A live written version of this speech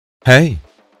Hey,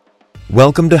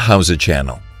 welcome to How's It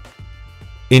Channel.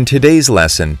 In today's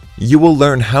lesson, you will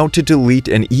learn how to delete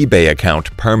an eBay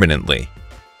account permanently.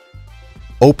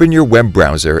 Open your web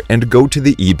browser and go to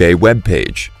the eBay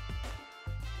webpage.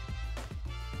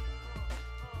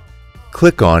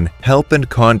 Click on Help and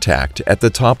Contact at the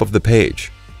top of the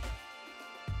page.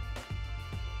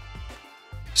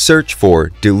 Search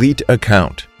for Delete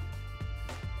Account.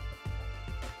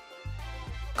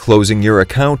 Closing your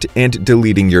account and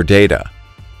deleting your data.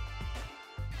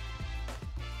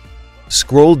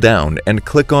 Scroll down and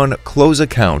click on Close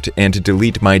Account and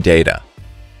Delete My Data.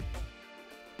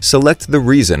 Select the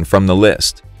reason from the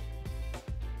list.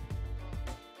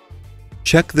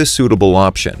 Check the suitable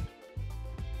option.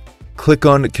 Click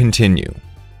on Continue.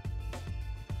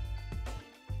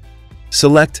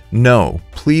 Select No,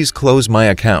 please close my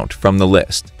account from the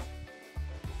list.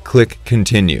 Click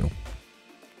Continue.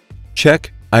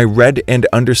 Check I read and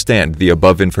understand the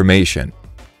above information.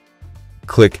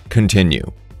 Click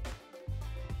Continue.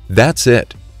 That's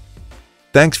it.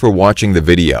 Thanks for watching the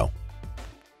video.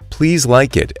 Please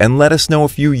like it and let us know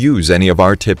if you use any of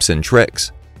our tips and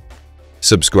tricks.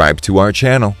 Subscribe to our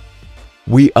channel.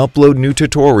 We upload new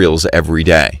tutorials every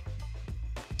day.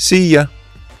 See ya!